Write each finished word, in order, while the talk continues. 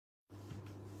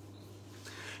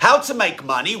How to make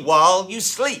money while you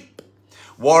sleep.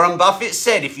 Warren Buffett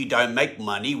said if you don't make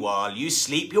money while you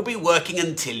sleep, you'll be working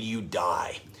until you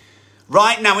die.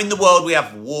 Right now in the world, we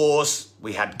have wars,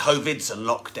 we had COVIDs and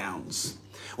lockdowns.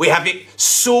 We have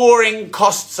soaring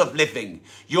costs of living.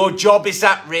 Your job is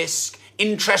at risk.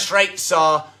 Interest rates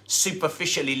are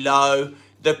superficially low.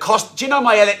 The cost, do you know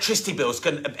my electricity bill's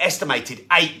estimated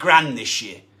 £8,000 this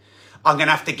year? I'm going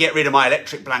to have to get rid of my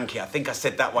electric blanket. I think I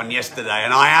said that one yesterday,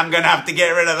 and I am going to have to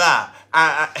get rid of that.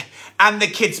 And the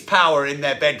kids' power in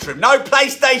their bedroom. No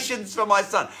PlayStations for my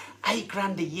son.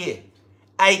 £8,000 a year.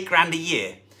 £8,000 a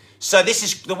year. So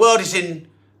the world is in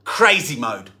crazy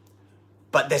mode,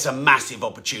 but there's a massive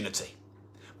opportunity.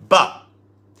 But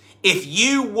if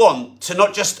you want to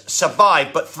not just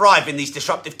survive, but thrive in these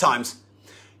disruptive times,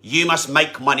 you must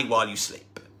make money while you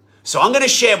sleep. So I'm going to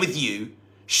share with you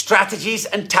strategies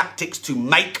and tactics to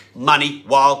make money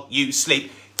while you sleep.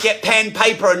 Get pen,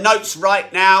 paper and notes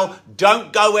right now.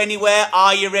 Don't go anywhere.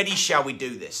 Are you ready? Shall we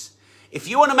do this? If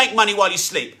you want to make money while you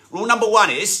sleep, rule number one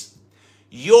is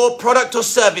your product or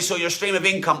service or your stream of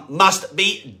income must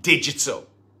be digital.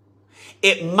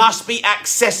 It must be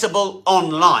accessible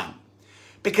online,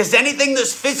 because anything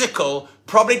that's physical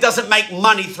probably doesn't make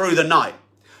money through the night,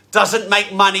 doesn't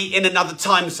make money in another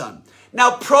time zone.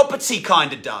 Now, property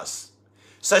kind of does.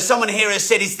 So someone here has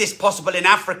said, is this possible in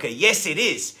Africa? Yes, it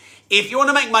is. If you want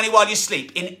to make money while you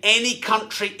sleep in any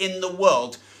country in the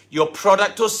world, your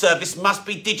product or service must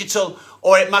be digital,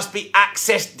 or it must be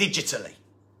accessed digitally.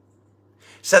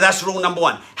 So that's rule number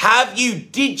one. Have you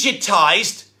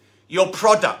digitized your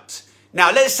product?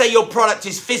 Now, let's say your product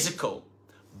is physical,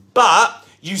 but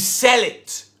you sell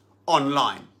it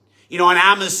online. You know, on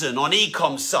Amazon, on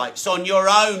e-com sites, on your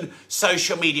own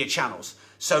social media channels.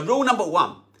 So rule number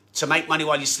one to make money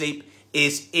while you sleep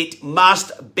is it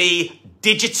must be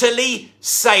digitally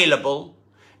saleable,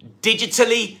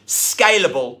 digitally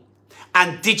scalable,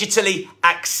 and digitally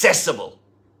accessible.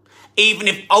 Even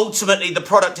if ultimately the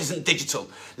product isn't digital.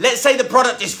 Let's say the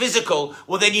product is physical,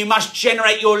 well then you must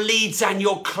generate your leads and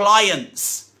your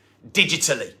clients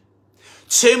digitally.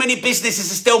 Too many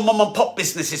businesses are still mom and pop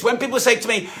businesses. When people say to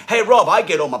me, hey Rob, I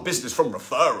get all my business from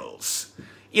referrals.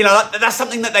 You know, that's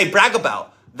something that they brag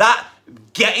about. That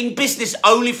getting business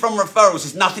only from referrals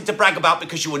is nothing to brag about,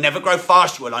 because you will never grow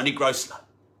fast, you will only grow slow.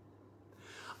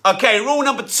 Okay, rule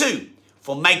number two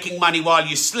for making money while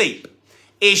you sleep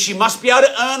is you must be able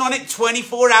to earn on it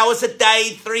 24 hours a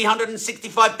day,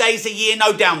 365 days a year,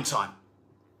 no downtime.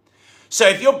 So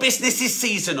if your business is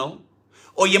seasonal,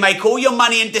 or you make all your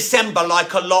money in December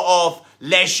like a lot of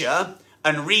leisure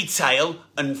and retail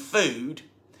and food,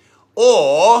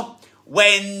 or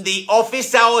when the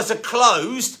office hours are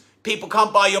closed, people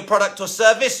can't buy your product or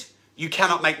service, you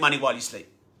cannot make money while you sleep.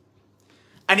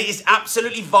 And it is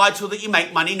absolutely vital that you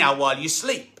make money now while you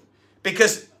sleep.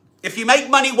 Because if you make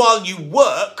money while you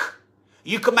work,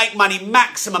 you can make money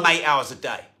maximum 8 hours a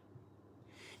day.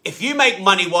 If you make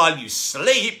money while you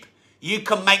sleep, you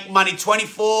can make money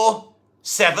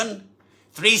 24/7,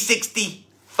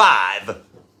 365.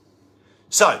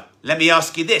 So let me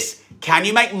ask you this. Can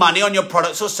you make money on your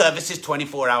products or services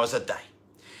 24 hours a day?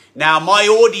 Now, my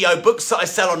audio books that I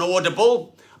sell on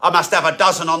Audible, I must have a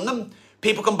dozen on them.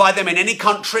 People can buy them in any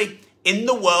country in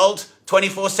the world,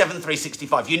 24/7,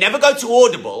 365. You never go to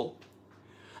Audible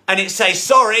and it says,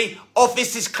 sorry,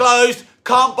 office is closed,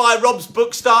 can't buy Rob's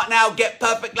book, start now, get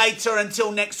perfect later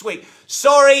until next week.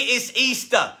 Sorry, it's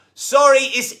Easter. Sorry,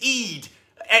 it's Eid,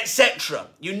 etc.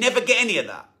 You never get any of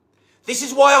that. This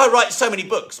is why I write so many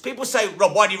books. People say,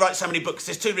 Rob, why do you write so many books?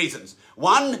 There's two reasons.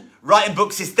 One, writing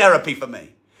books is therapy for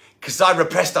me, because I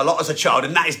repressed a lot as a child,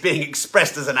 and that is being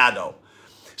expressed as an adult.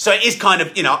 So it is kind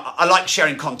of, you know, I like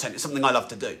sharing content. It's something I love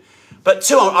to do. But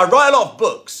two, I write a lot of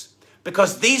books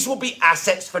because these will be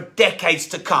assets for decades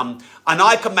to come, and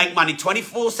I can make money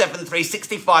 24/7,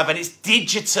 365, and it's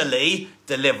digitally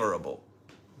deliverable.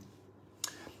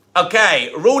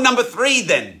 Okay, rule number three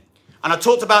then. And I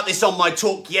talked about this on my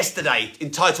talk yesterday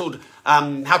entitled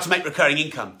How to Make Recurring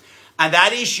Income. And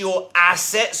that is your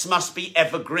assets must be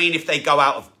evergreen if they go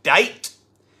out of date,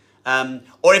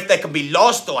 or if they can be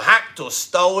lost or hacked or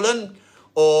stolen,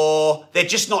 or they're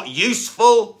just not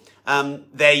useful,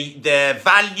 their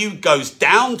value goes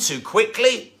down too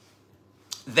quickly,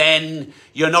 then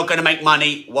you're not going to make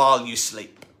money while you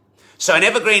sleep. So an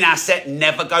evergreen asset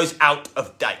never goes out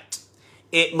of date.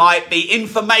 It might be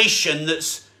information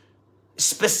that's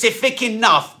specific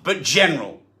enough, but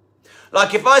general.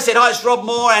 Like if I said, hi, it's Rob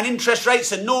Moore, and interest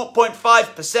rates are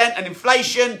 0.5% and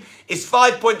inflation is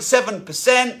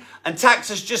 5.7%, and tax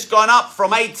has just gone up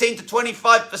from 18 to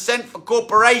 25% for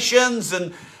corporations,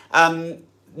 and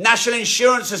national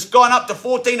insurance has gone up to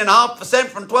 14.5%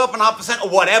 from 12.5% or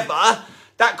whatever,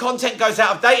 that content goes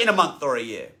out of date in a month or a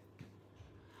year.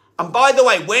 And by the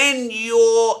way, when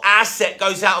your asset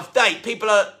goes out of date, people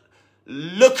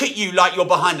look at you like you're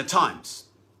behind the times.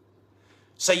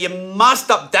 So you must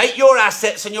update your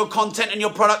assets and your content and your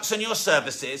products and your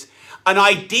services, and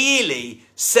ideally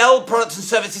sell products and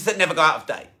services that never go out of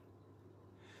date.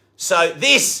 So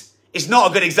this is not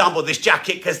a good example of this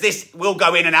jacket because this will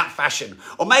go in and out of fashion.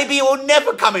 Or maybe it will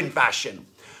never come in fashion.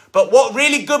 But what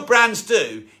really good brands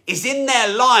do is in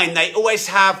their line, they always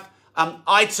have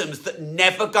items that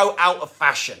never go out of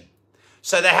fashion.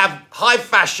 So they have high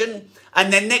fashion,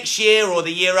 and then next year or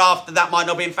the year after, that might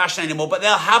not be in fashion anymore, but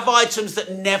they'll have items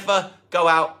that never go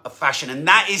out of fashion. And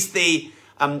that is the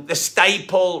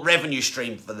staple revenue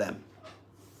stream for them.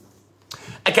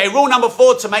 Okay, rule number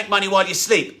 4 to make money while you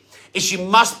sleep is you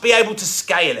must be able to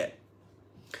scale it.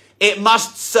 It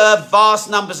must serve vast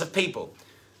numbers of people.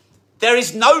 There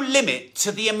is no limit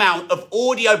to the amount of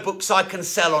audiobooks I can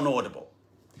sell on Audible.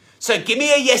 So give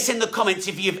me a yes in the comments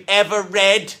if you've ever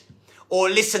read or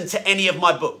listened to any of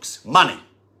my books. Money.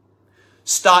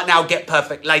 Start Now, Get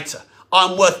Perfect Later.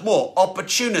 I'm Worth More.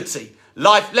 Opportunity.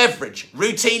 Life Leverage.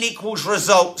 Routine Equals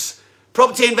Results.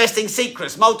 Property Investing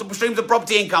Secrets. Multiple Streams of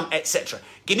Property Income, etc.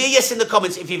 Give me a yes in the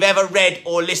comments if you've ever read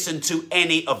or listened to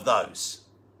any of those.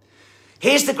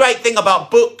 Here's the great thing about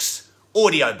books,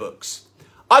 audiobooks.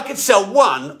 I could sell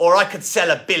 1 or I could sell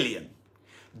 1 billion.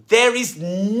 There is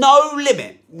no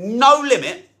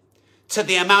limit to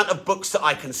the amount of books that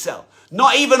I can sell.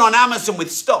 Not even on Amazon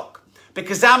with stock,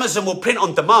 because Amazon will print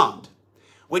on demand,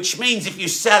 which means if you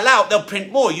sell out, they'll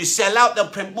print more. You sell out, they'll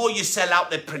print more. You sell out,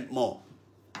 they print more.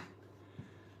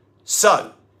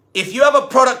 So if you have a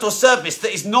product or service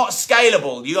that is not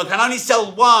scalable, you can only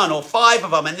sell 1 or 5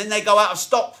 of them, and then they go out of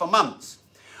stock for months.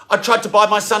 I tried to buy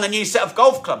my son a new set of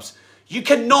golf clubs. You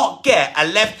cannot get a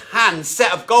left-hand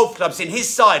set of golf clubs in his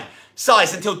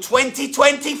size until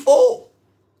 2024.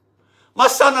 My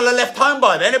son will have left home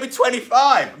by then. He'll be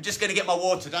 25. I'm just going to get my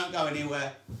water. Don't go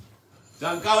anywhere.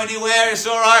 Don't go anywhere. It's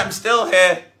all right. I'm still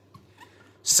here.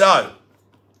 So,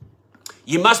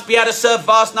 you must be able to serve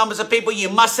vast numbers of people. You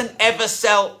mustn't ever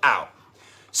sell out.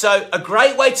 So, a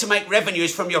great way to make revenue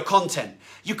is from your content.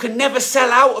 You can never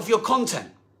sell out of your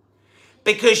content,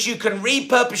 because you can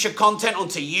repurpose your content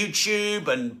onto YouTube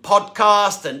and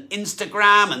podcast and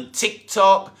Instagram and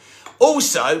TikTok.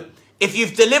 Also, if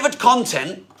you've delivered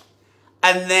content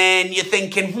and then you're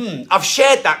thinking, I've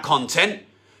shared that content,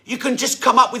 you can just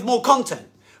come up with more content.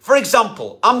 For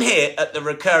example, I'm here at the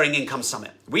Recurring Income Summit.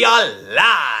 We are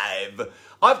live.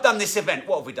 I've done this event.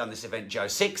 What have we done this event, Joe?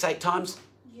 6, 8 times?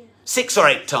 Yeah. 6 or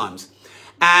 8 times.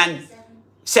 And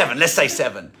 7, let's say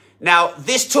 7. Now,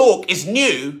 this talk is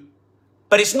new,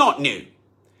 but it's not new,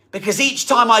 because each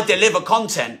time I deliver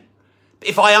content,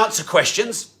 if I answer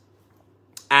questions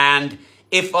and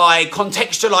if I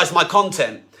contextualize my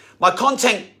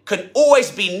content can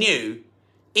always be new,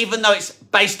 even though it's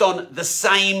based on the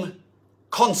same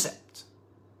concept.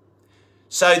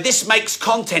 So this makes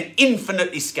content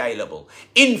infinitely scalable,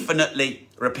 infinitely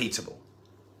repeatable.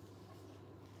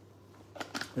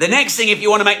 The next thing, if you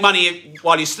want to make money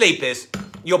while you sleep, is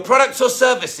your products or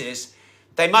services,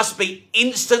 they must be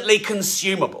instantly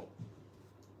consumable.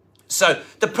 So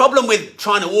the problem with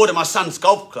trying to order my son's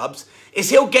golf clubs is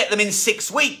he'll get them in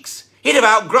 6 weeks. He'd have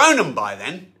outgrown them by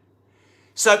then.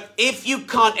 So if you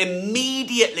can't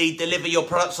immediately deliver your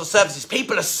products or services,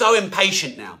 people are so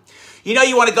impatient now. You know,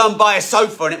 you want to go and buy a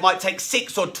sofa and it might take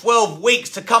 6 or 12 weeks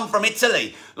to come from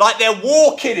Italy. Like they're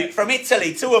walking it from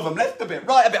Italy, 2 of them, left a bit,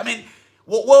 right a bit. I mean,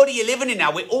 what world are you living in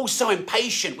now? We're all so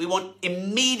impatient. We want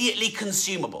immediately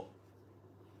consumable.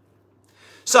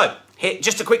 So, here,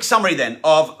 just a quick summary then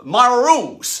of my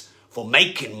rules for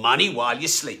making money while you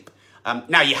sleep.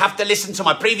 Now, you have to listen to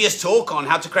my previous talk on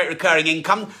how to create recurring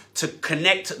income to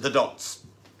connect the dots.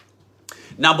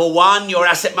 Number 1, your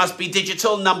asset must be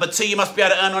digital. Number 2, you must be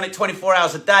able to earn on it 24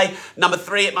 hours a day. Number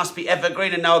 3, it must be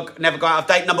evergreen and never go out of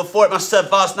date. Number 4, it must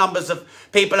serve vast numbers of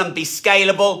people and be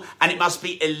scalable. And it must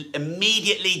be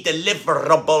immediately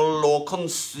deliverable or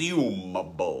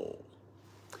consumable.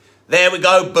 There we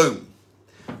go, boom.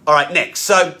 All right, next.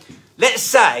 So let's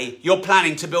say you're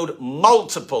planning to build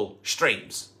multiple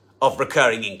streams of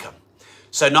recurring income.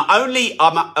 So not only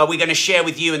are we going to share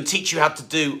with you and teach you how to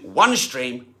do one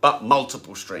stream, but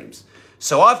multiple streams.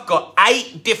 So I've got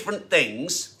 8 different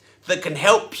things that can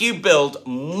help you build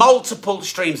multiple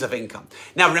streams of income.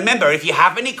 Now, remember, if you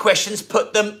have any questions,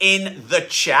 put them in the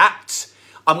chat.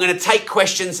 I'm going to take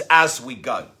questions as we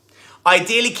go.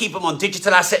 Ideally, keep them on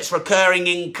digital assets, recurring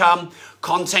income,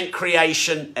 content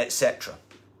creation, etc.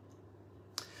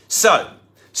 So,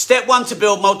 step one to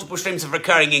build multiple streams of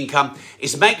recurring income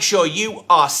is make sure you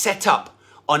are set up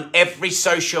on every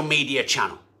social media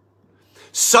channel.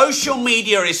 Social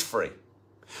media is free.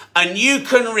 And you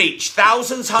can reach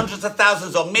thousands, hundreds of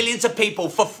thousands, or millions of people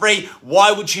for free.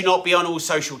 Why would you not be on all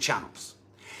social channels?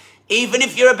 Even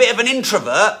if you're a bit of an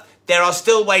introvert, there are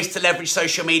still ways to leverage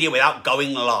social media without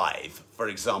going live. For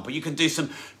example, you can do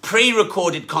some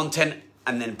pre-recorded content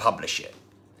and then publish it.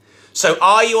 So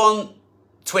are you on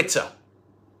Twitter,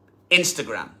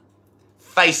 Instagram,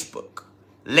 Facebook,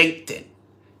 LinkedIn,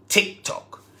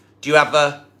 TikTok? Do you have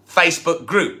a Facebook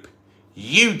group,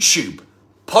 YouTube,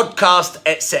 podcast,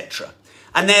 etc.?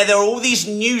 And there are all these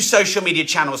new social media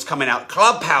channels coming out.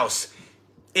 Clubhouse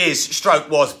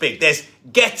was big. There's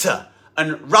Getter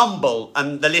and Rumble,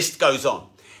 and the list goes on.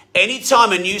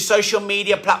 Anytime a new social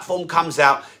media platform comes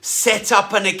out, set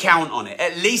up an account on it.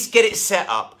 At least get it set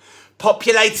up.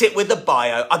 Populate it with a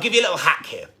bio. I'll give you a little hack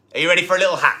here. Are you ready for a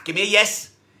little hack? Give me a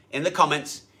yes in the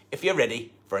comments if you're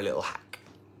ready for a little hack.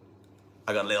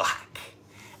 I got a little hack.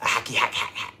 A hacky hack.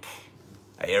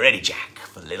 Are you ready, Jack,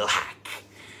 for the little hack?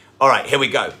 All right, here we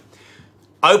go.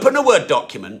 Open a Word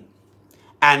document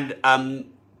and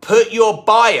put your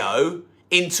bio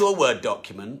into a Word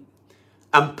document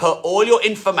and put all your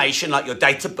information, like your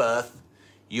date of birth,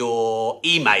 your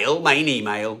email, main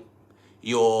email,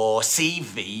 your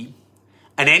CV,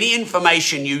 and any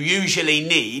information you usually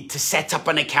need to set up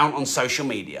an account on social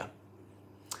media.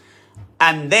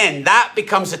 And then that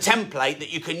becomes a template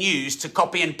that you can use to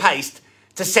copy and paste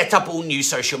to set up all new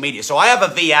social media. So I have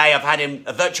a VA, I've had him,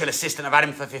 a virtual assistant, I've had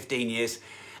him for 15 years,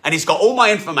 and he's got all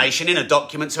my information in a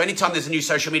document, so anytime there's a new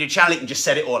social media channel, he can just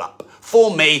set it all up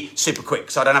for me super quick,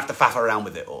 so I don't have to faff around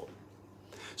with it all.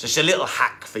 So it's a little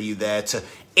hack for you there to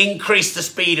increase the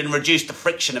speed and reduce the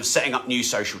friction of setting up new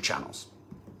social channels.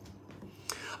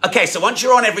 Okay, so once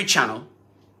you're on every channel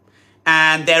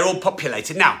and they're all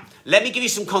populated, now, let me give you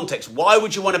some context. Why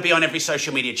would you want to be on every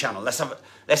social media channel?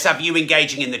 Let's have you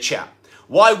engaging in the chat.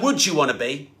 Why would you want to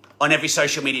be on every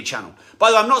social media channel?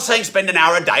 By the way, I'm not saying spend an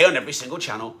hour a day on every single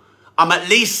channel. I'm at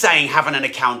least saying having an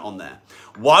account on there.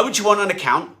 Why would you want an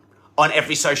account on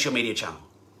every social media channel?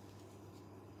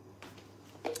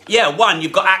 Yeah, one,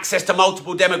 you've got access to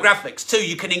multiple demographics. Two,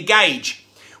 you can engage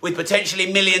with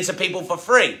potentially millions of people for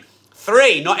free.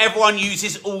 Three, not everyone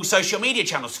uses all social media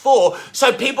channels. Four,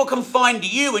 so people can find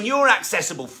you and you're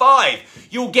accessible. Five,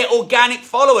 you'll get organic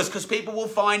followers because people will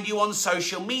find you on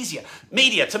social media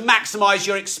to maximize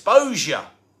your exposure.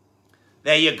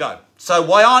 There you go. So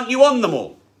why aren't you on them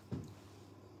all?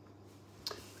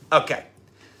 Okay.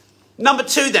 Number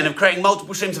two then of creating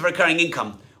multiple streams of recurring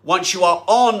income, once you are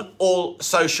on all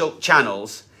social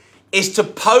channels, is to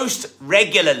post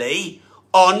regularly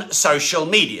on social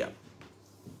media.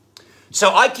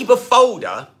 So I keep a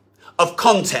folder of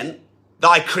content that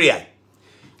I create.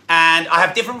 And I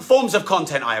have different forms of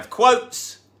content. I have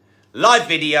quotes, live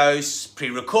videos,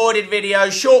 pre-recorded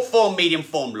videos, short form, medium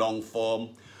form, long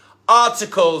form,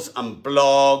 articles and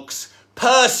blogs,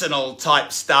 personal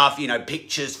type stuff, you know,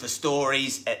 pictures for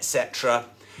stories, etc.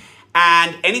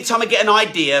 And anytime I get an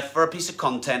idea for a piece of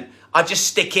content, I just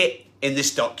stick it in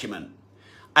this document.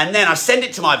 And then I send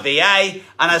it to my VA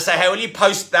and I say, hey, will you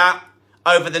post that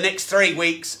over the next 3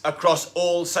 weeks across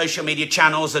all social media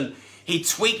channels? And he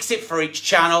tweaks it for each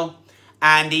channel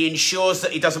and he ensures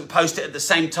that he doesn't post it at the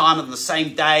same time on the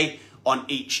same day on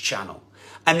each channel.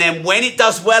 And then when it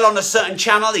does well on a certain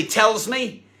channel, he tells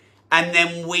me, and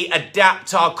then we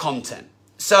adapt our content.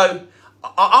 So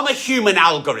I'm a human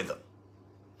algorithm.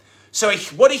 So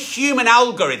what a human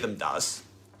algorithm does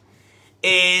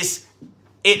is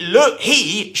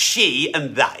he, she,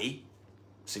 and they,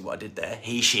 see what I did there?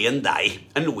 He, she, and they,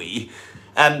 and we.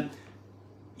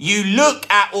 You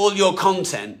look at all your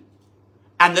content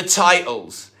and the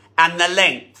titles and the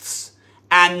lengths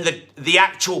and the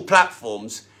actual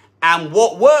platforms, and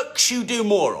what works you do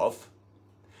more of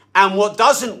and what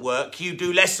doesn't work you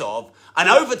do less of. And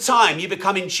over time you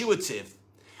become intuitive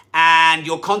and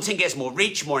your content gets more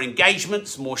reach, more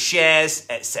engagements, more shares,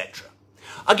 etc.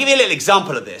 I'll give you a little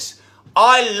example of this.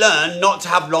 I learned not to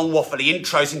have long waffly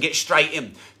intros and get straight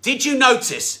in. Did you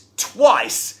notice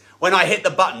twice when I hit the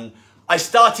button, I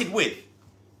started with,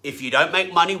 if you don't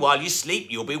make money while you sleep,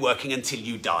 you'll be working until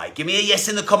you die. Give me a yes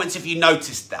in the comments if you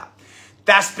noticed that.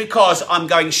 That's because I'm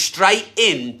going straight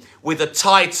in with a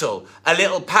title, a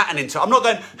little pattern into it. I'm not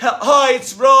going, hi,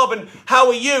 it's Rob, and how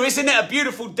are you? Isn't it a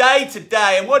beautiful day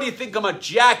today? And what do you think of my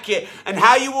jacket? And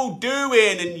how you all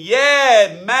doing? And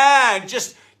yeah, man,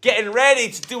 just getting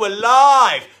ready to do a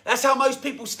live. That's how most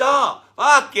people start.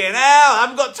 Fucking hell, I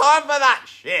haven't got time for that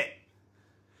shit.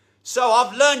 So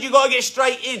I've learned you got to get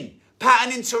straight in.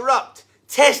 pattern interrupt,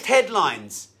 test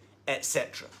headlines,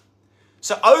 etc.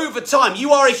 So over time,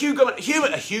 you are a human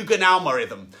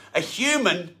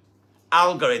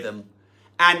algorithm.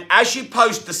 And as you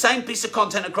post the same piece of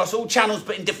content across all channels,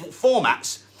 but in different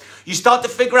formats, you start to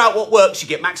figure out what works. You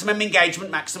get maximum engagement,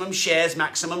 maximum shares,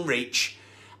 maximum reach.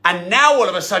 And now all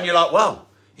of a sudden you're like, well,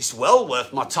 it's well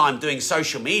worth my time doing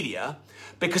social media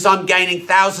because I'm gaining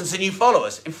thousands of new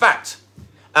followers. In fact,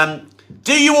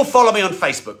 do you all follow me on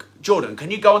Facebook? Jordan,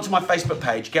 can you go onto my Facebook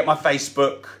page, get my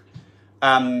Facebook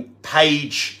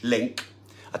page link?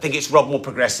 I think it's Rob More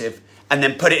Progressive, and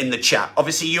then put it in the chat.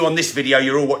 Obviously, you on this video,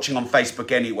 you're all watching on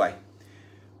Facebook anyway.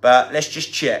 But let's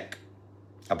just check.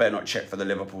 I better not check for the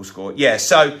Liverpool score. Yeah,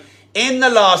 so in the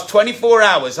last 24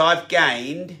 hours, I've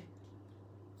gained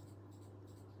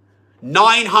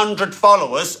 900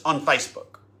 followers on Facebook.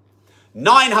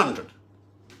 900.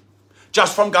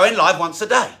 Just from going live once a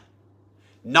day.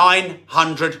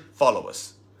 900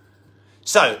 followers.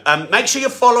 So make sure you're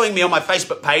following me on my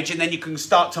Facebook page, and then you can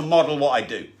start to model what I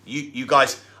do. You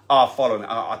guys are following.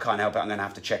 I can't help it. I'm going to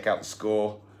have to check out the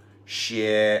score.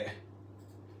 Shit.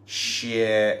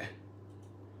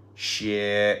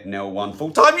 0-1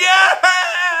 full time.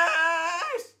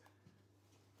 Yes!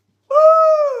 Woo!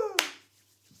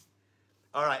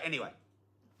 All right, anyway.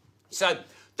 So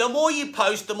the more you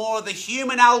post, the more of the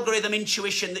human algorithm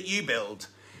intuition that you build.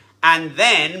 And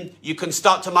then you can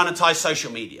start to monetize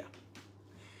social media.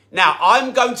 Now,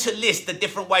 I'm going to list the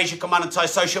different ways you can monetize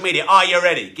social media. Are you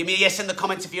ready? Give me a yes in the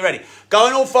comments if you're ready. Go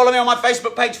and all follow me on my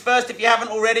Facebook page first if you haven't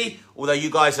already. Although you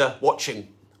guys are watching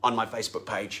on my Facebook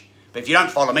page. But if you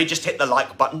don't follow me, just hit the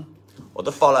like button or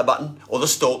the follow button or the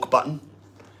stalk button.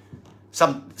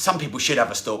 Some people should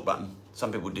have a stalk button.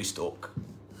 Some people do stalk.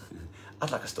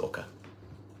 I'd like a stalker.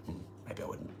 Maybe I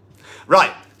wouldn't.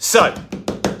 Right, so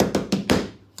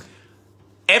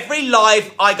every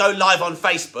live I go live on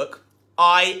Facebook,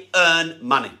 I earn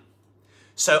money.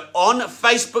 So on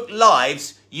Facebook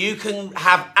Lives, you can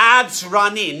have ads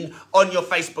run in on your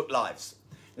Facebook Lives.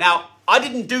 Now, I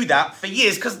didn't do that for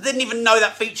years because I didn't even know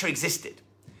that feature existed.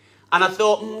 And I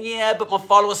thought, yeah, but my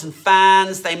followers and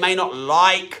fans, they may not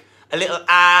like a little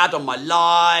ad on my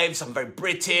lives. I'm very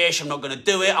British. I'm not going to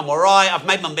do it. I'm all right. I've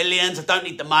made my millions. I don't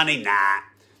need the money. Nah.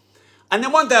 And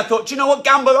then one day I thought, do you know what,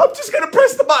 Gamble? I'm just going to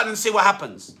press the button and see what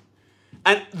happens.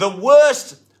 And the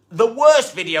worst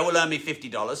video will earn me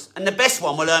 $50, and the best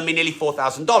one will earn me nearly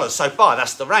 $4,000 so far.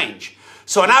 That's the range.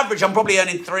 So on average, I'm probably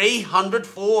earning $300,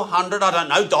 $400, I don't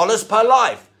know, dollars per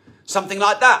live. Something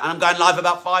like that. And I'm going live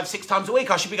about 5-6 times a week.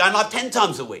 I should be going live 10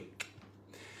 times a week.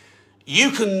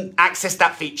 You can access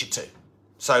that feature too.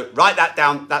 So write that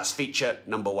down. That's feature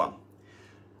number 1.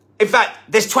 In fact,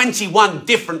 there's 21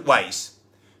 different ways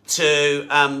to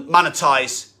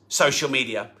monetize social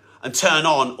media and turn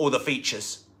on all the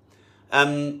features.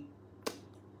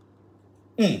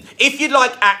 If you'd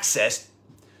like access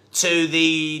to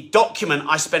the document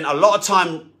I spent a lot of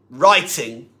time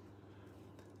writing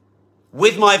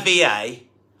with my VA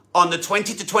on the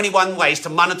 20 to 21 ways to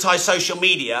monetize social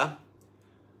media,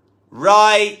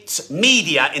 write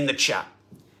media in the chat.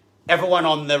 Everyone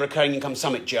on the Recurring Income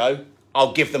Summit, Joe,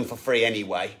 I'll give them for free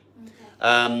anyway.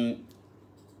 Okay.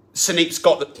 Suneep's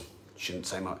got the... Shouldn't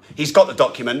say much. He's got the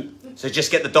document, so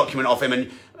just get the document off him. And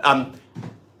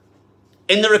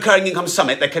in the Recurring Income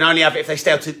Summit, they can only have it if they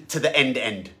stay to the end.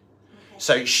 Okay.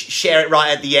 So share it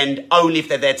right at the end, only if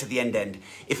they're there to the end.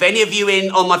 If any of you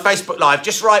on my Facebook Live,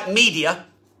 just write media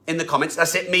in the comments.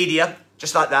 That's it, media,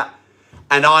 just like that.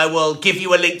 And I will give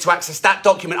you a link to access that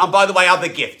document. And by the way, other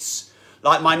gifts,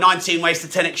 like my 19 ways to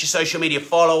 10x your social media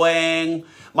following,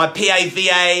 my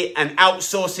PAVA and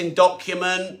outsourcing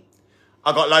document.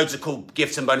 I've got loads of cool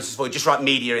gifts and bonuses for you. Just write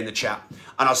media in the chat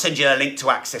and I'll send you a link to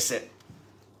access it.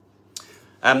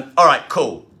 All right,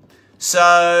 cool.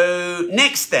 So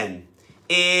next then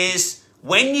is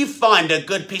when you find a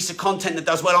good piece of content that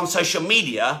does well on social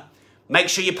media, make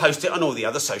sure you post it on all the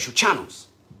other social channels.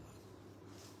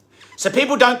 So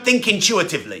people don't think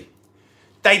intuitively.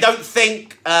 They don't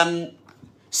think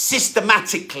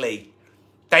systematically.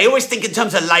 They always think in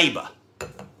terms of labor.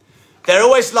 They're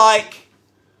always like,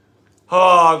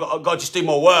 oh, I've got to just do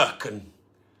more work. And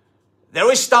they're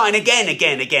always starting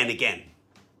again.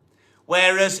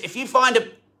 Whereas if you find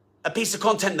a piece of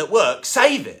content that works,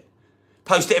 save it.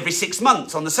 Post it every 6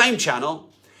 months on the same channel,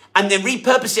 and then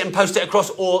repurpose it and post it across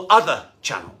all other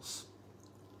channels.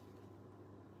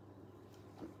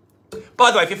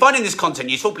 By the way, if you're finding this content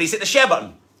useful, please hit the share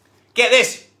button. Get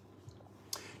this.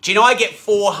 Do you know I get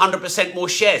 400% more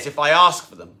shares if I ask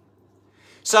for them?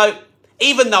 So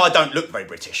even though I don't look very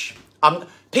British,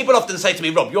 People often say to me,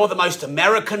 Rob, you're the most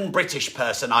American British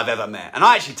person I've ever met. And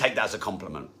I actually take that as a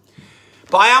compliment.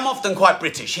 But I am often quite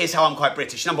British. Here's how I'm quite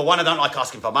British. Number one, I don't like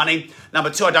asking for money. Number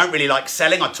two, I don't really like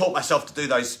selling. I taught myself to do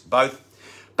those both.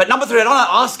 But number three, I don't like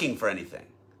asking for anything.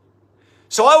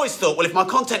 So I always thought, well, if my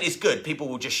content is good, people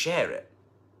will just share it.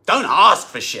 Don't ask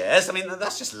for shares. I mean,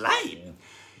 that's just lame.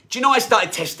 Do you know I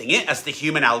started testing it as the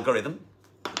human algorithm?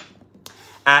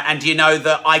 And do you know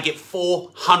that I get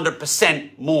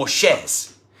 400% more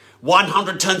shares?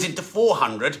 100 turns into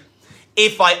 400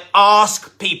 if I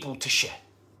ask people to share.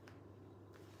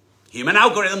 Human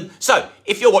algorithm. So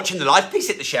if you're watching the live, please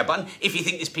hit the share button if you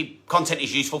think this content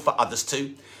is useful for others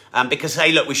too. Because,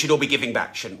 hey, look, we should all be giving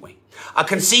back, shouldn't we? I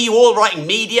can see you all writing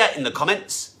media in the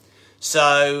comments.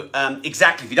 So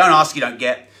exactly, if you don't ask, you don't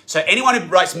get. So anyone who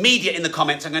writes media in the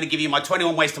comments, I'm going to give you my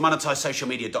 21 ways to monetize social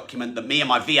media document that me and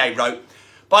my VA wrote.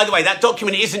 By the way, that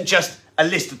document isn't just a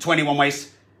list of 21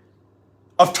 ways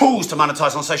of tools to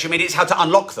monetize on social media. It's how to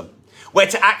unlock them, where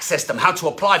to access them, how to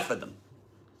apply for them.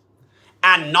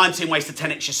 And 19 ways to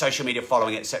 10x your social media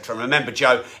following, etc. And remember,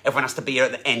 Joe, everyone has to be here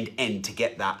at the end to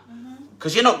get that.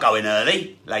 Because you're not going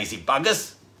early, lazy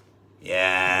buggers.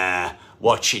 Yeah,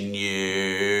 watching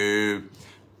you.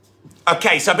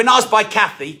 Okay, so I've been asked by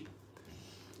Kathy,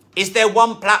 is there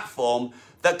one platform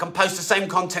that can post the same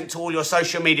content to all your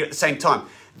social media at the same time?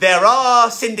 There are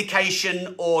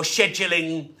syndication or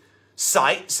scheduling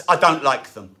sites. I don't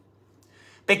like them.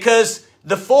 Because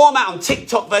the format on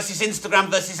TikTok versus Instagram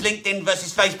versus LinkedIn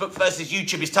versus Facebook versus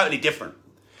YouTube is totally different.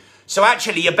 So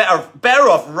actually, you're better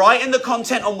off writing the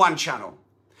content on one channel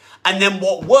and then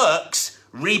what works,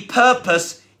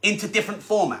 repurpose into different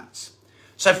formats.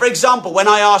 So for example, when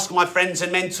I ask my friends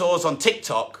and mentors on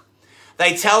TikTok,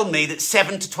 they tell me that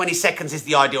 7 to 20 seconds is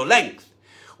the ideal length.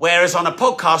 Whereas on a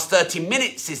podcast, 30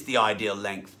 minutes is the ideal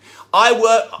length. I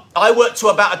work to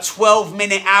about a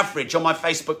 12-minute average on my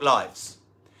Facebook Lives.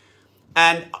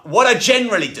 And what I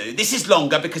generally do, this is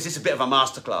longer because it's a bit of a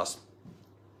masterclass.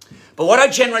 But what I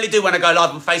generally do when I go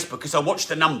live on Facebook is I watch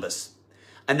the numbers.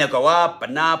 And they'll go up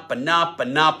and up and up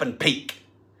and up and peak.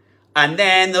 And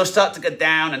then they'll start to go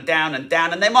down and down and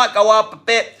down. And they might go up a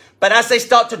bit. But as they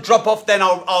start to drop off, then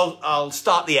I'll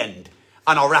start the end.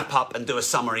 And I'll wrap up and do a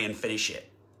summary and finish it.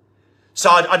 So,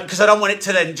 because I don't want it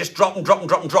to then just drop and drop and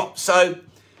drop and drop. So,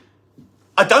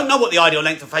 I don't know what the ideal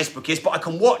length of Facebook is, but I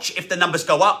can watch if the numbers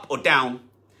go up or down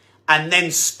and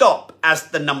then stop as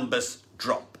the numbers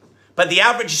drop. But the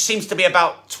average seems to be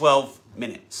about 12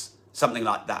 minutes, something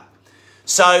like that.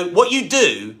 So what you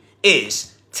do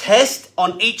is test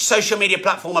on each social media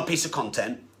platform a piece of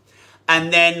content,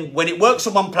 and then when it works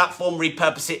on one platform,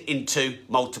 repurpose it into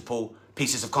multiple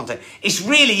pieces of content. It's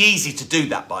really easy to do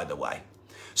that, by the way.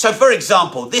 So for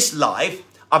example, this live,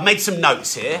 I've made some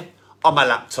notes here on my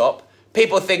laptop.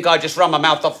 People think I just run my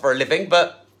mouth off for a living,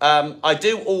 but I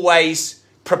do always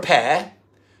prepare.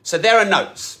 So there are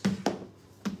notes.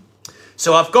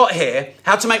 So I've got here,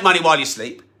 how to make money while you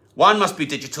sleep. 1 must be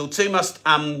digital. 2 must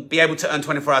be able to earn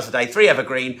 24 hours a day. 3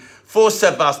 evergreen. 4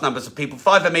 serve vast numbers of people.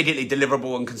 5 immediately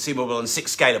deliverable and consumable. And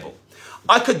 6 scalable.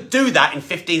 I could do that in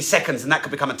 15 seconds and that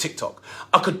could become a TikTok.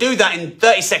 I could do that in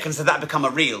 30 seconds and that become a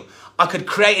reel. I could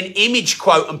create an image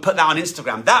quote and put that on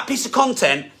Instagram. That piece of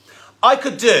content, I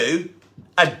could do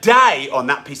a day on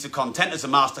that piece of content as a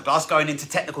masterclass going into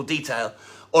technical detail.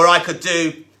 Or I could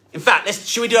do, in fact,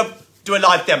 should we do a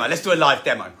live demo? Let's do a live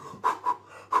demo.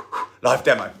 Live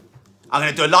demo. I'm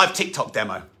going to do a live TikTok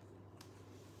demo.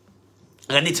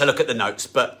 I need to look at the notes,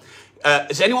 but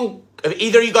has either of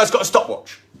you guys got a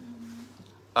stopwatch?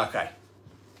 Okay.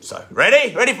 So,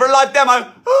 ready? Ready for a live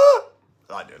demo?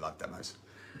 I do live demos.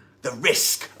 The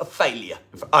risk of failure.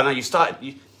 Oh no, you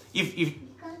started,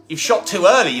 you've shot too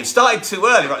early. You've started too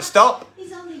early. Right, stop.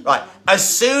 Right, as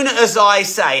soon as I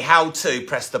say how to,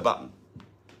 press the button.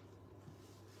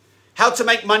 How to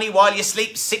make money while you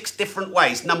sleep, 6 different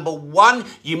ways. Number 1,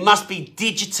 you must be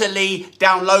digitally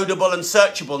downloadable and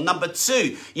searchable. Number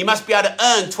 2, you must be able to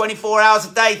earn 24 hours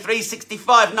a day,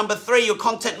 365. Number 3, your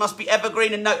content must be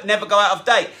evergreen and never go out of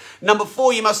date. Number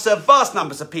 4, you must serve vast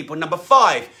numbers of people. Number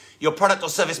 5, your product or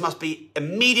service must be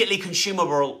immediately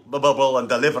consumable and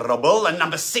deliverable. And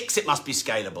number 6, it must be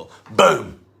scalable.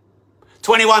 Boom.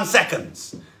 21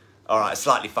 seconds. All right, I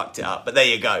slightly fucked it up, but there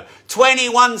you go.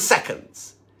 21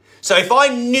 seconds. So if I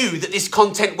knew that this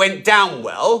content went down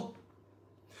well,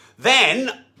 then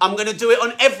I'm going to do it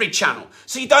on every channel.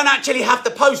 So you don't actually have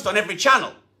to post on every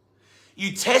channel.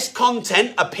 You test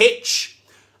content, a pitch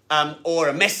or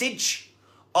a message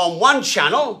on one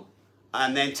channel,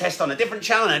 and then test on a different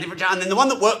channel and a different channel. And then the one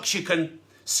that works, you can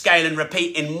scale and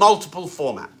repeat in multiple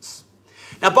formats.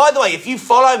 Now, by the way, if you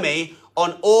follow me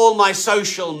on all my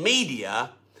social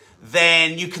media,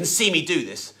 then you can see me do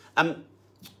this.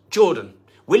 Jordan,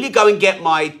 will you go and get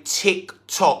my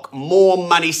TikTok More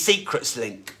Money Secrets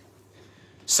link?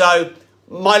 So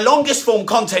my longest form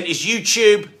content is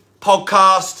YouTube,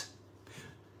 podcast.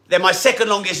 Then my second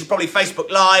longest is probably Facebook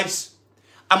Lives.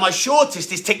 And my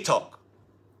shortest is TikTok.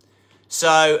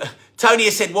 So Tony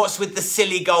has said, what's with the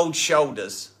silly gold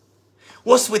shoulders?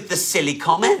 What's with the silly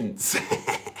comments?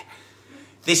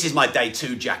 This is my day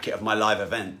 2 jacket of my live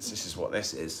events. This is what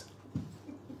this is.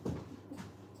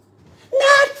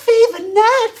 Night fever,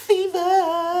 night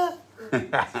fever.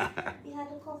 You had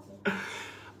a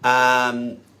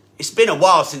coffee? It's been a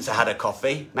while since I had a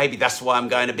coffee. Maybe that's why I'm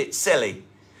going a bit silly.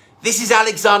 This is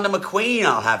Alexander McQueen,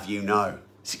 I'll have you know.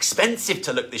 It's expensive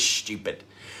to look this stupid.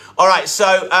 All right,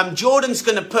 so Jordan's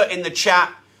going to put in the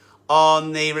chat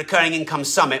on the Recurring Income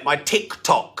Summit my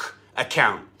TikTok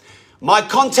account. My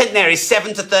content there is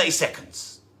 7 to 30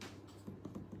 seconds.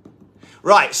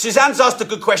 Right, Suzanne's asked a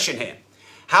good question here.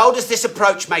 How does this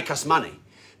approach make us money?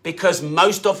 Because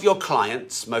most of your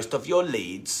clients, most of your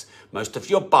leads, most of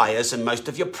your buyers and most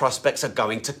of your prospects are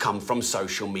going to come from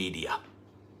social media.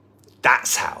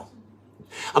 That's how.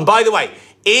 And by the way,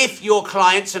 if your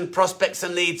clients and prospects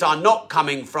and leads are not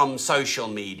coming from social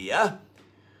media,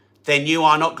 then you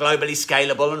are not globally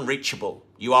scalable and reachable.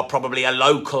 You are probably a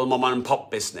local mom and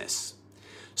pop business.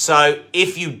 So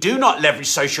if you do not leverage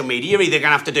social media, you're either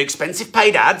going to have to do expensive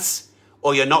paid ads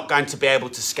or you're not going to be able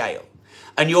to scale.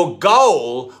 And your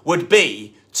goal would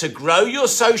be to grow your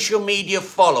social media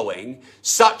following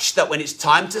such that when it's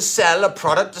time to sell a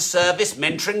product, a service,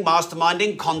 mentoring,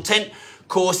 masterminding, content,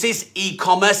 courses,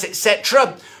 e-commerce,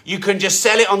 etc., you can just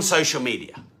sell it on social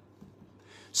media.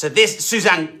 So this,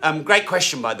 Suzanne, great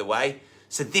question, by the way.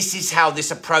 So this is how this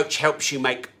approach helps you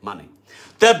make money.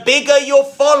 The bigger your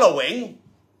following,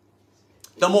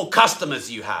 the more customers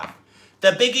you have.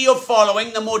 The bigger your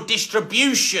following, the more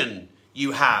distribution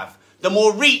you have. The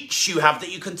more reach you have that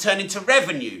you can turn into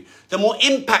revenue. The more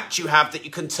impact you have that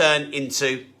you can turn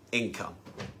into income.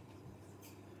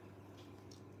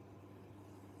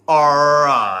 All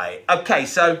right. Okay,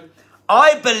 so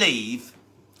I believe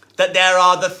that there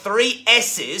are the 3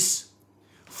 S's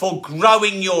for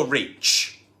growing your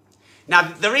reach.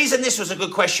 Now, the reason this was a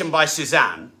good question by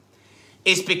Suzanne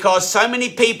is because so many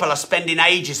people are spending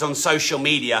ages on social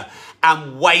media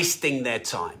and wasting their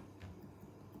time.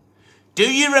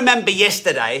 Do you remember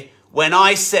yesterday when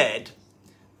I said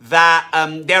that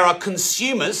there are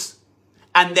consumers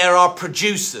and there are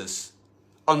producers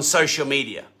on social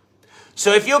media?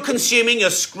 So if you're consuming, you're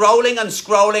scrolling and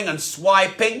scrolling and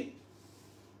swiping.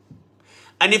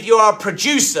 And if you are a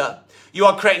producer, you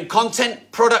are creating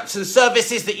content, products and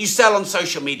services that you sell on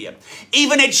social media.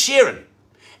 Even Ed Sheeran.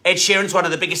 Ed Sheeran's one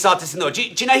of the biggest artists in the world. Do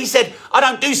you know he said, I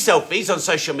don't do selfies on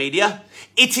social media.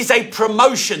 It is a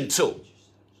promotion tool.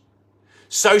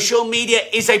 Social media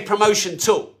is a promotion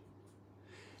tool.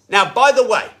 Now, by the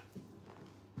way,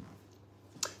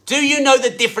 do you know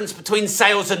the difference between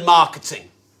sales and marketing?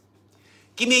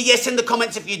 Give me a yes in the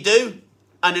comments if you do,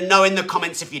 and a no in the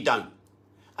comments if you don't.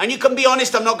 And you can be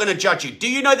honest, I'm not going to judge you. Do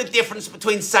you know the difference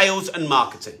between sales and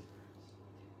marketing?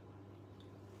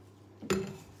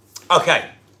 Okay,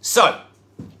 so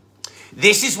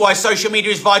this is why social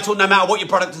media is vital no matter what your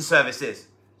product and service is.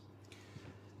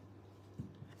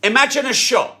 Imagine a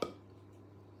shop.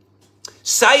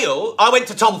 I went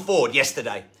to Tom Ford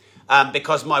yesterday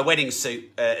because my wedding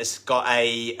suit has got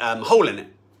a hole in it.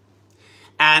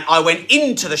 And I went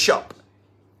into the shop.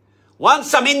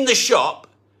 Once I'm in the shop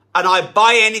and I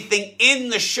buy anything in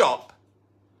the shop,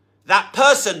 that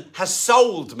person has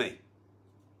sold me.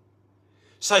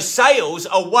 So sales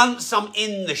are once I'm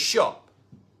in the shop.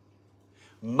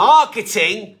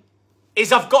 Marketing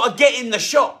is I've got to get in the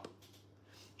shop.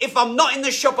 If I'm not in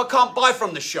the shop, I can't buy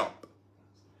from the shop.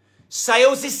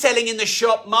 Sales is selling in the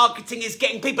shop. Marketing is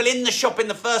getting people in the shop in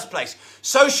the first place.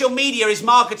 Social media is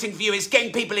marketing for you. It's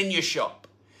getting people in your shop.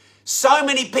 So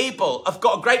many people have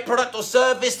got a great product or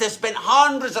service. They've spent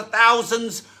hundreds of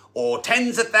thousands or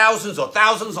tens of thousands or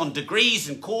thousands on degrees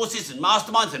and courses and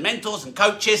masterminds and mentors and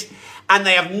coaches, and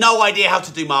they have no idea how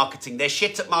to do marketing. They're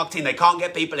shit at marketing. They can't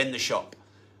get people in the shop.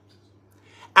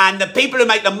 And the people who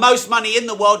make the most money in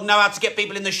the world know how to get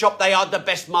people in the shop. They are the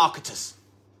best marketers.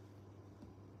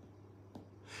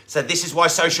 So this is why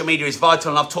social media is vital,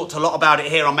 and I've talked a lot about it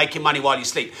here on Making Money While You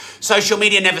Sleep. Social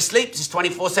media never sleeps. It's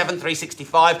 24/7,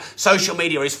 365. Social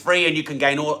media is free and you can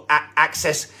gain all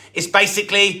access. It's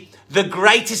basically the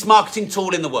greatest marketing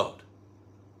tool in the world.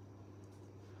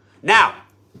 Now,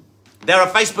 there are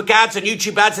Facebook ads and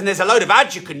YouTube ads, and there's a load of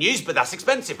ads you can use, but that's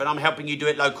expensive, and I'm helping you do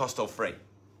it low cost or free.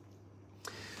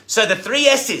 So the 3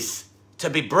 S's to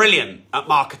be brilliant at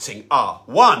marketing are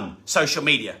 1, social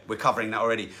media. We're covering that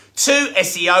already. 2,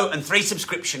 SEO, and 3,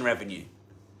 subscription revenue.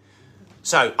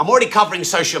 So I'm already covering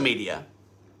social media.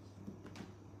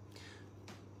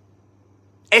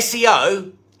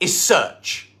 SEO is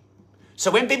search.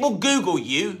 So when people Google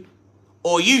you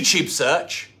or YouTube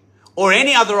search or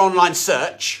any other online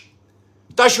search,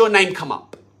 does your name come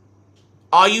up?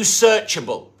 Are you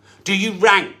searchable? Do you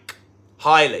rank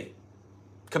highly?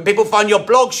 Can people find your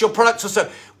blogs, your products, or so?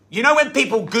 You know when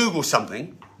people Google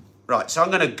something? Right, so I'm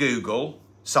going to Google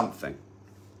something.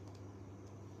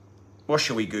 What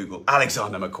shall we Google?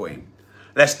 Alexander McQueen.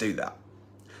 Let's do that.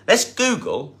 Let's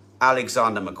Google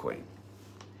Alexander McQueen.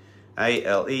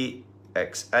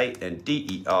 Alexander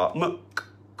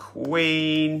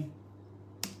McQueen.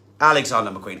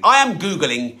 Alexander McQueen. I am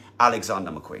Googling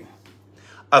Alexander McQueen.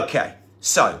 Okay,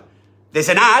 so there's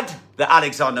an ad that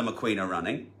Alexander McQueen are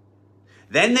running.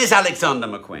 Then there's Alexander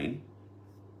McQueen.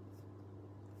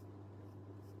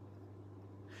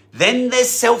 Then there's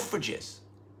Selfridges.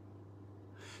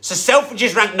 So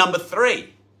Selfridges ranked number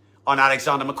 3 on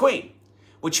Alexander McQueen,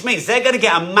 which means they're going to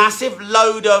get a massive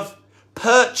load of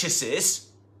purchases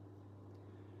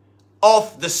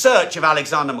off the search of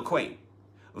Alexander McQueen.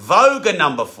 Vogue are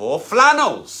number 4,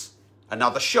 Flannels,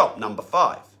 another shop, number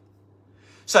 5.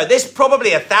 So there's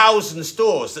probably 1,000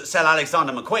 stores that sell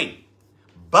Alexander McQueen,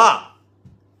 but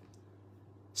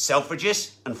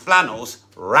Selfridges and Flannels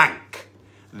rank.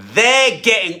 They're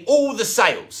getting all the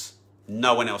sales.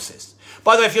 No one else is.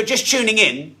 By the way, if you're just tuning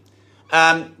in,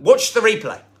 watch the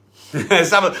replay.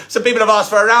 Some people have asked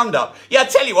for a roundup. Yeah, I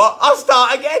tell you what, I'll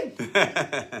start again.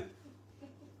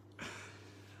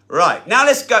 Right, now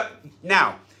let's go.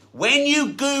 Now, when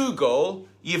you Google,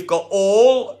 you've got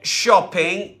all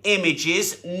shopping,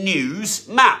 images, news,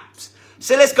 maps.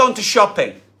 So let's go on to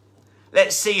shopping.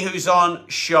 Let's see who's on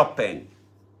shopping.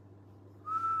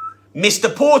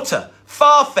 Mr. Porter,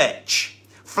 Farfetch,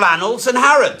 Flannels and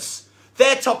Harrods.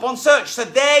 They're top on search, so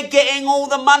they're getting all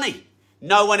the money.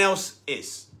 No one else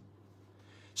is.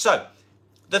 So,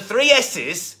 the 3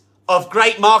 S's of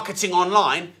great marketing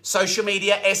online, social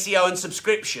media, SEO and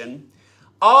subscription,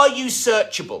 are you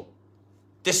searchable,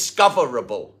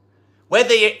 discoverable?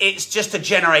 Whether it's just to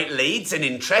generate leads and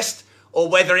interest or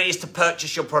whether it is to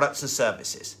purchase your products and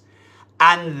services.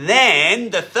 And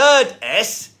then the 3rd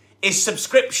S is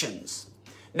subscriptions.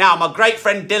 Now, my great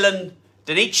friend Dylan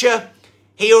Denicha,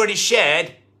 he already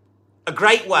shared a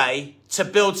great way to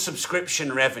build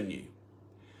subscription revenue.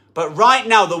 But right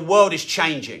now, the world is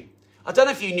changing. I don't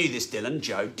know if you knew this, Dylan,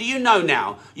 Joe. Do you know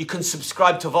now you can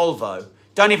subscribe to Volvo?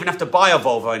 Don't even have to buy a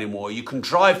Volvo anymore. You can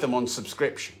drive them on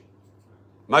subscription.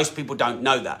 Most people don't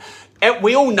know that.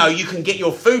 We all know you can get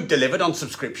your food delivered on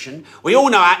subscription. We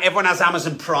all know everyone has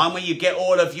Amazon Prime where you get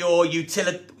all of your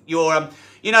utility,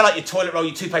 you know, like your toilet roll,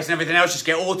 your toothpaste and everything else just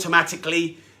get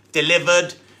automatically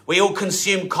delivered. We all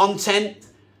consume content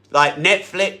like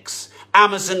Netflix,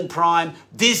 Amazon Prime,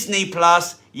 Disney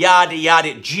Plus, yada,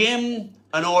 yada, gym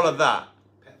and all of that.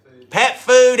 Pet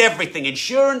food, everything,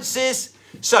 insurances.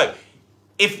 So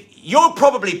if you're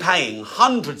probably paying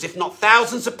hundreds, if not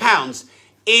thousands of pounds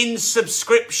in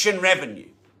subscription revenue.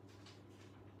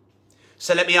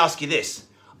 So let me ask you this.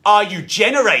 Are you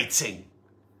generating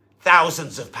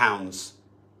thousands of pounds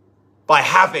by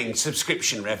having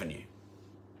subscription revenue?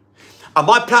 On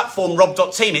my platform,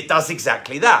 Rob.team, it does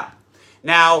exactly that.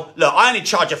 Now, look, I only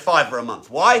charge a £5 a month.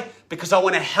 Why? Because I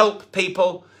want to help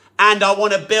people and I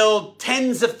want to build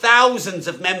tens of thousands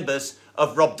of members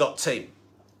of Rob.team.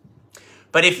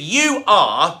 But if you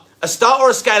are a start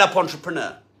or a scale-up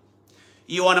entrepreneur,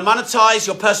 you want to monetize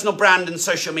your personal brand and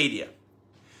social media,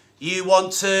 you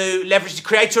want to leverage the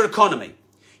creator economy,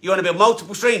 you want to build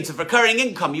multiple streams of recurring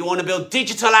income, you want to build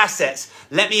digital assets,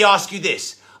 let me ask you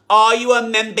this. Are you a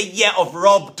member yet of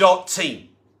Rob.team?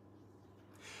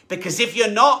 Because if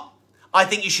you're not, I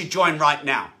think you should join right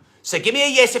now. So give me a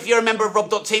yes if you're a member of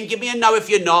Rob.team, give me a no if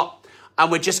you're not,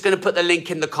 and we're just going to put the link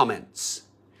in the comments.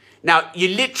 Now, you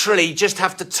literally just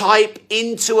have to type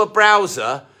into a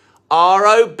browser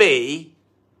rob.team.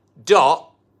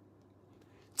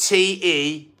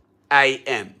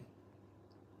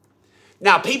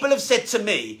 Now, people have said to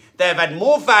me they've had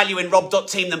more value in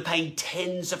Rob.team than paying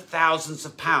tens of thousands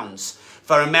of pounds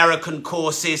for American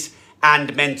courses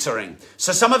and mentoring.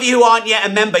 So some of you who aren't yet a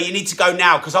member, you need to go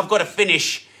now because I've got to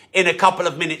finish in a couple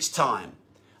of minutes' time.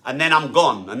 And then I'm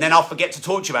gone. And then I'll forget to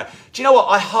talk to you about it. Do you know what?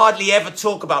 I hardly ever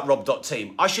talk about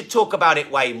Rob.team. I should talk about it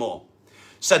way more.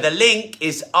 So the link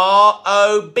is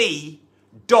rob.team.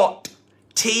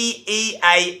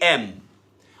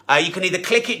 You can either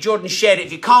click it, Jordan shared it.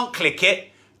 If you can't click it,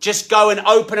 just go and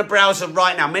open a browser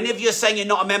right now. Many of you are saying you're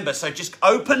not a member, so just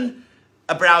open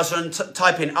a browser and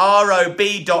type in rob.team.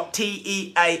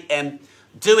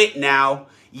 Do it now.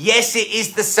 Yes, it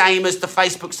is the same as the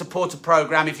Facebook supporter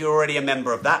program if you're already a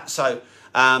member of that. So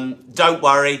don't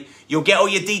worry. You'll get all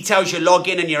your details, your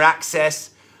login and your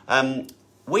access.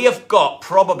 We have got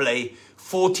probably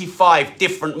 45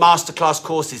 different masterclass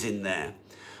courses in there.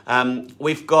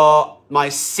 We've got my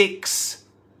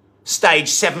 6-stage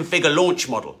 7-figure launch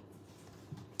model.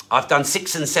 I've done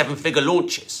 6- and 7-figure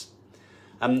launches.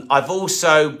 I've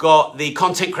also got the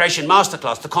content creation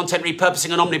masterclass, the content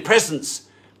repurposing and omnipresence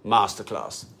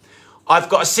masterclass. I've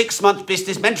got a 6-month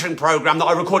business mentoring program that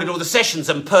I recorded all the sessions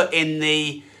and put in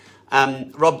the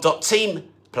rob.team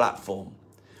platform.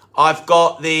 I've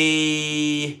got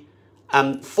the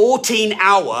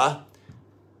 14-hour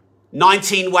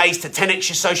 19 ways to 10x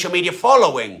your social media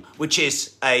following, which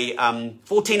is a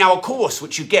 14-hour course,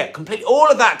 which you get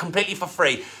all of that completely for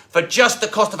free for just the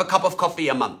cost of a cup of coffee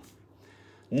a month.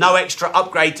 No extra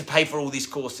upgrade to pay for all these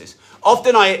courses.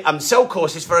 Often I sell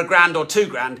courses for $1,000 or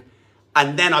 $2,000,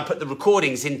 and then I put the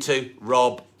recordings into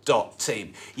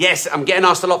rob.team. Yes, I'm getting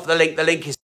asked a lot for the link. The link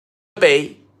is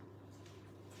b.team,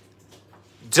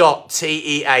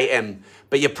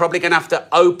 but you're probably going to have to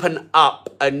open up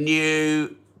a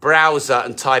new browser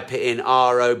and type it in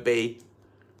rob.team.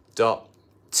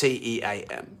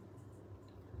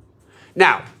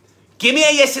 Now, give me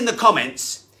a yes in the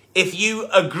comments if you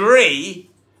agree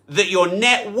that your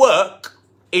network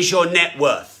is your net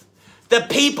worth. The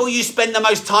people you spend the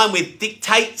most time with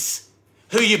dictates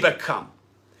who you become.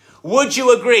 Would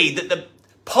you agree that the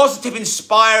positive,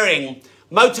 inspiring,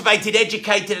 motivated,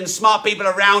 educated and smart people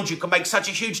around you can make such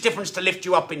a huge difference to lift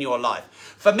you up in your life?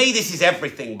 For me, this is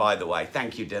everything, by the way.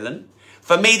 Thank you, Dylan.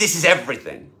 For me, this is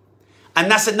everything.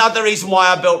 And that's another reason why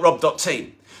I built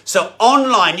rob.team. So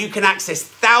online, you can access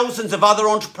thousands of other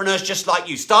entrepreneurs just like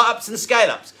you, startups and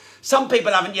scale-ups. Some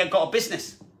people haven't yet got a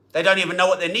business. They don't even know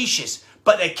what their niche is,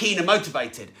 but they're keen and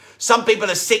motivated. Some people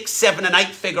are 6-, 7- and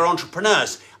 8-figure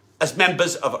entrepreneurs as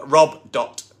members of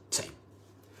rob.team.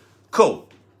 Cool.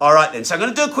 All right then. So I'm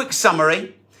going to do a quick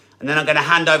summary, and then I'm going to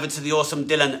hand over to the awesome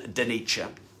Dylan Denicha.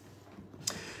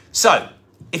 So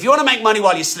if you want to make money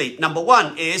while you sleep, number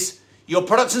one is your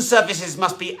products and services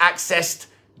must be accessed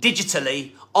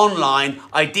digitally, online,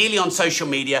 ideally on social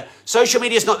media. Social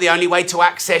media is not the only way to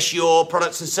access your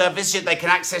products and services. They can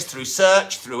access through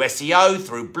search, through SEO,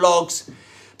 through blogs.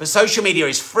 But social media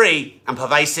is free and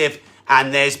pervasive,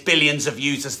 and there's billions of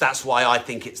users. That's why I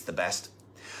think it's the best.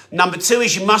 Number two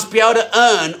is you must be able to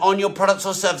earn on your products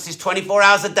or services 24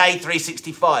 hours a day,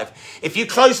 365. If you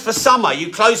close for summer, you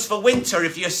close for winter,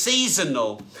 if you're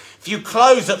seasonal, if you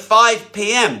close at 5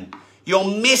 p.m., you're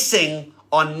missing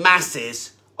on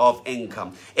masses of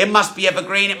income. It must be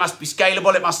evergreen, it must be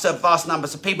scalable, it must serve vast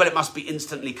numbers of people, it must be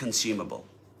instantly consumable.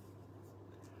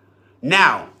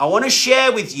 Now, I want to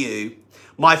share with you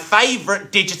my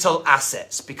favorite digital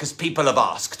assets because people have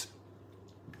asked.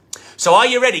 So are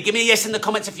you ready? Give me a yes in the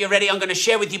comments if you're ready. I'm going to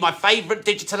share with you my favorite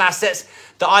digital assets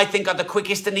that I think are the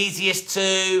quickest and easiest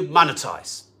to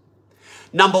monetize.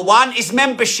 Number one is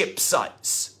membership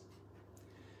sites.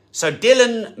 So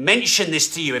Dylan mentioned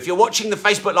this to you. If you're watching the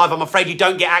Facebook Live, I'm afraid you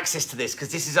don't get access to this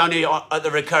because this is only at the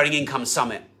Recurring Income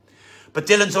Summit. But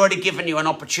Dylan's already given you an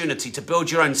opportunity to build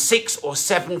your own 6- or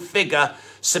 7-figure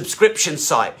subscription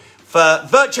site for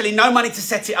virtually no money to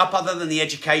set it up other than the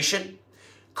education.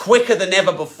 Quicker than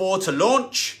ever before to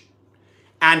launch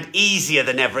and easier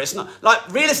than ever. It's not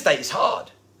like real estate is hard.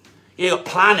 You've got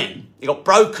planning, you've got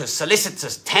brokers,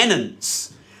 solicitors,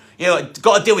 tenants. You've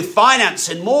got to deal with finance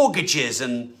and mortgages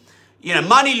and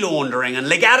money laundering and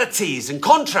legalities and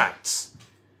contracts.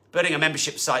 Building a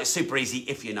membership site is super easy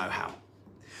if you know how.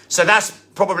 So that's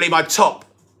probably my top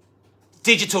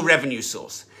digital revenue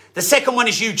source. The second one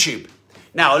is YouTube.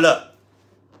 Now look,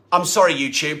 I'm sorry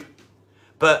YouTube,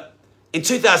 but in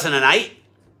 2008,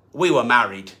 we were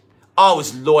married. I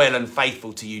was loyal and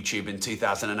faithful to YouTube in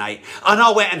 2008. And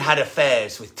I went and had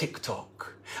affairs with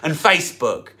TikTok and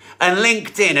Facebook and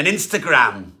LinkedIn and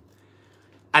Instagram.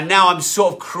 And now I'm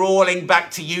sort of crawling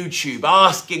back to YouTube,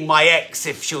 asking my ex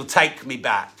if she'll take me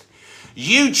back.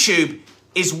 YouTube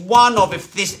is one of,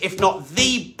 if not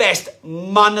the best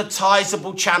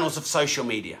monetizable channels of social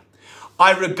media.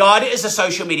 I regard it as a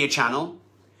social media channel,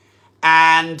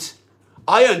 and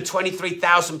I earned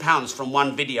 £23,000 from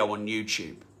one video on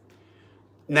YouTube.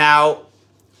 Now,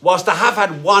 whilst I have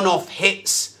had one-off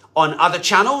hits on other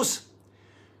channels,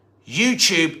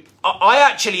 YouTube, I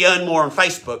actually earn more on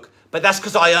Facebook, but that's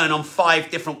because I earn on 5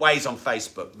 different ways on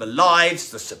Facebook. The lives,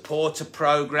 the supporter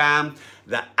program,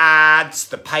 the ads,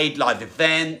 the paid live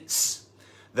events,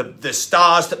 the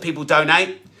stars that people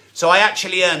donate. So I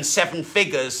actually earn 7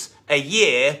 figures a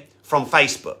year from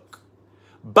Facebook.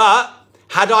 But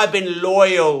had I been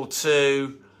loyal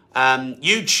to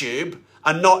YouTube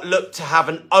and not looked to have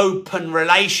an open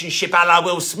relationship a la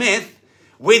Will Smith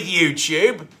with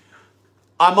YouTube,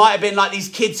 I might have been like these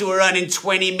kids who are earning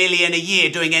 20 million a year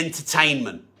doing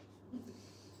entertainment.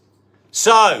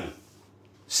 So,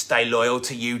 stay loyal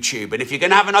to YouTube. And if you're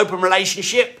going to have an open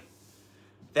relationship,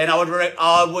 then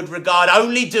I would regard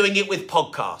only doing it with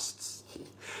podcasts.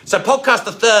 So podcast,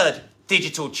 the third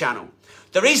digital channel.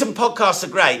 The reason podcasts are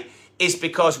great is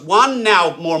because, one,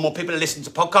 now more and more people are listening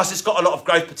to podcasts. It's got a lot of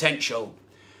growth potential.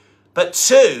 But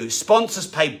 2, sponsors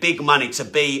pay big money to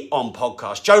be on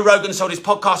podcasts. Joe Rogan sold his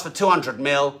podcast for 200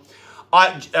 mil.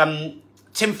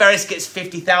 Tim Ferriss gets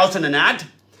 50,000 an ad,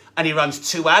 and he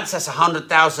runs 2 ads. That's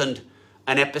 100,000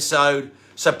 an episode.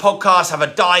 So podcasts have a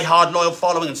die-hard loyal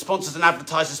following, and sponsors and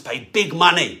advertisers pay big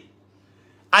money.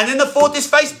 And then the 4th is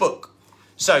Facebook.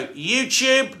 So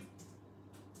YouTube,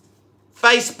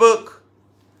 Facebook,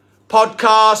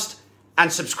 podcast,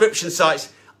 and subscription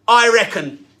sites. I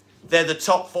reckon they're the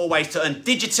top 4 ways to earn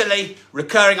digitally,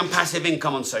 recurring and passive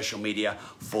income on social media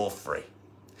for free.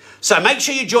 So make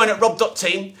sure you join at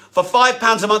rob.team. For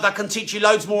 £5 a month, I can teach you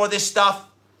loads more of this stuff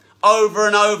over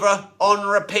and over, on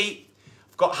repeat.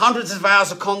 I've got hundreds of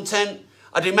hours of content.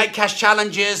 I do Make Cash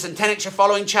challenges and 10x your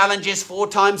following challenges 4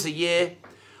 times a year.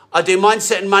 I do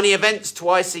mindset and money events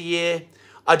twice a year.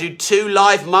 I do 2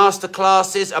 live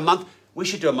masterclasses a month. We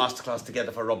should do a masterclass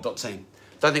together for rob.team.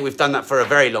 Don't think we've done that for a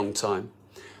very long time.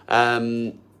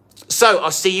 So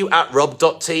I'll see you at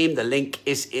rob.team. The link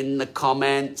is in the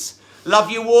comments.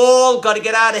 Love you all. Got to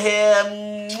get out of here.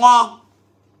 Mwah.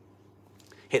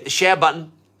 Hit the share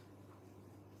button.